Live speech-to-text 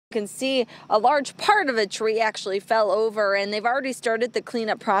You can see a large part of a tree actually fell over, and they've already started the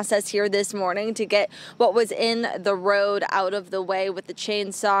cleanup process here this morning to get what was in the road out of the way with the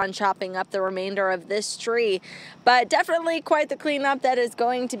chainsaw and chopping up the remainder of this tree. But definitely quite the cleanup that is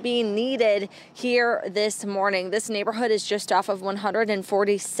going to be needed here this morning. This neighborhood is just off of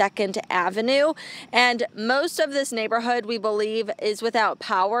 142nd Avenue, and most of this neighborhood, we believe, is without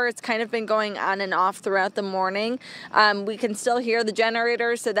power. It's kind of been going on and off throughout the morning. We can still hear the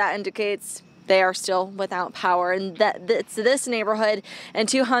generators, so that indicates they are still without power, and that it's this neighborhood and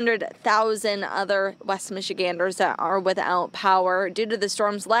 200,000 other West Michiganders that are without power due to the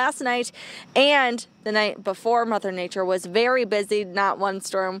storms last night and the night before. Mother Nature was very busy. Not one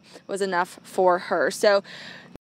storm was enough for her. So